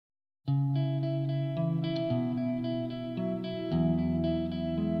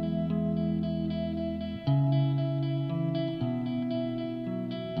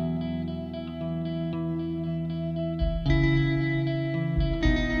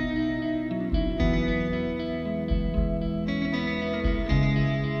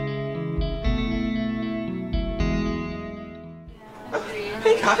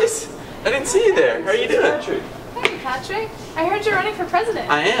guys. I didn't see you there. How are you doing? Patrick. Hey, Patrick. I heard you're running for president.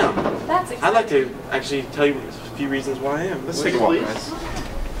 I am. That's exciting. I'd like to actually tell you a few reasons why I am. Let's take a walk, guys.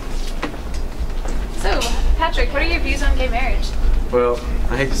 So, Patrick, what are your views on gay marriage? Well,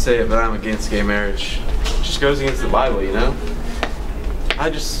 I hate to say it, but I'm against gay marriage. It just goes against the Bible, you know? I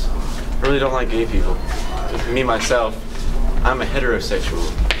just really don't like gay people. Me, myself, I'm a heterosexual.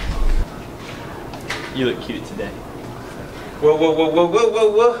 You look cute today. Whoa, whoa, whoa, whoa, whoa,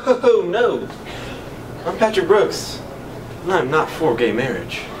 whoa, whoa, no! I'm Patrick Brooks, and I'm not for gay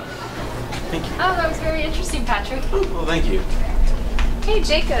marriage. Thank you. Oh, that was very interesting, Patrick. Oh, well, thank you. Hey,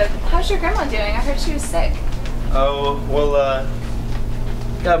 Jacob, how's your grandma doing? I heard she was sick. Oh, well,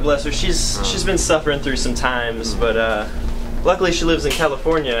 God bless her. She's been suffering through some times, but luckily she lives in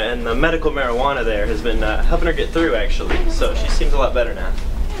California, and the medical marijuana there has been helping her get through, actually. So she seems a lot better now.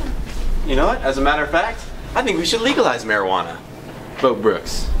 You know what? As a matter of fact, I think we should legalize marijuana. Vote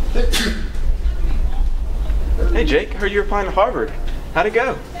Brooks. Hey Jake, heard you were applying to Harvard. How'd it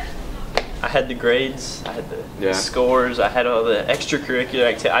go? I had the grades, I had the Yeah. scores, I had all the extracurricular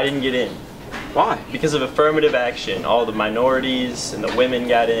activity. I didn't get in. Why? Because of affirmative action, all the minorities and the women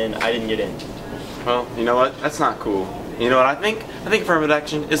got in, I didn't get in. Well, you know what? That's not cool. You know what I think? I think affirmative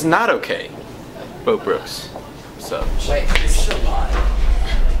action is not okay. Vote Brooks. So.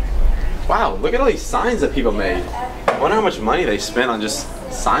 Wow, look at all these signs that people made. I wonder how much money they spent on just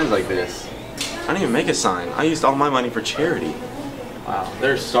signs like this. I didn't even make a sign. I used all my money for charity. Wow,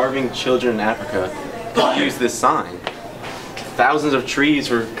 there's starving children in Africa that use this sign. Thousands of trees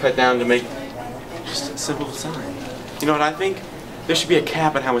were cut down to make just a simple sign. You know what I think? There should be a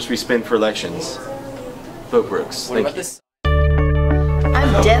cap on how much we spend for elections. Vote Brooks. Thank you.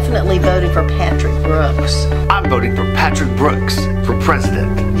 I'm definitely voting for Patrick Brooks. I'm voting for Patrick Brooks for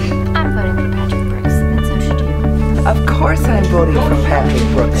president. I'm voting for Patrick Brooks, and so should you. Of course I'm voting for Patrick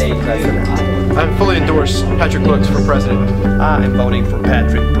Brooks for president. I fully endorse Patrick Brooks for president. I'm voting for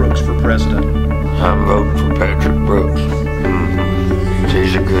Patrick Brooks for president. I'm voting for Patrick Brooks.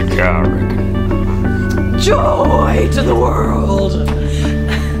 He's a good guy, I reckon. Joy to the world!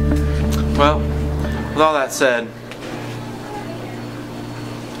 Well, with all that said,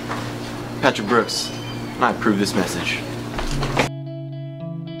 Patrick Brooks, and I approve this message.